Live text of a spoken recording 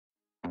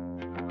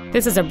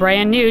This is a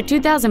brand new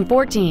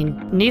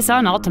 2014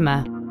 Nissan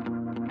Altima.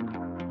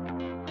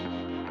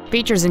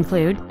 Features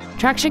include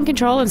traction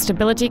control and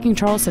stability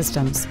control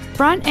systems,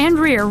 front and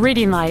rear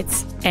reading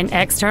lights, an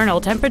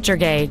external temperature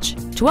gauge,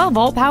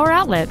 12-volt power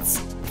outlets,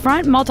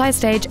 front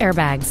multi-stage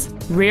airbags,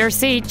 rear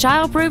seat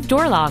child-proof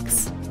door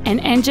locks, an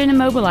engine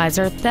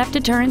immobilizer theft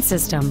deterrent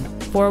system,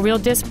 four-wheel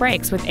disc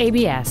brakes with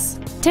ABS,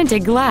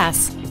 tinted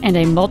glass, and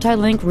a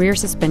multi-link rear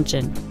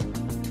suspension.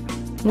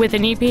 With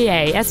an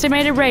EPA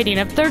estimated rating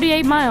of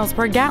 38 miles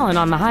per gallon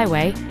on the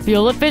highway,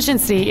 fuel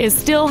efficiency is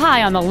still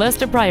high on the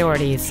list of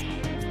priorities.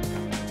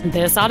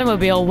 This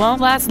automobile won't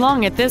last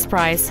long at this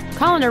price.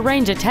 Call and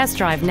arrange a test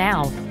drive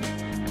now.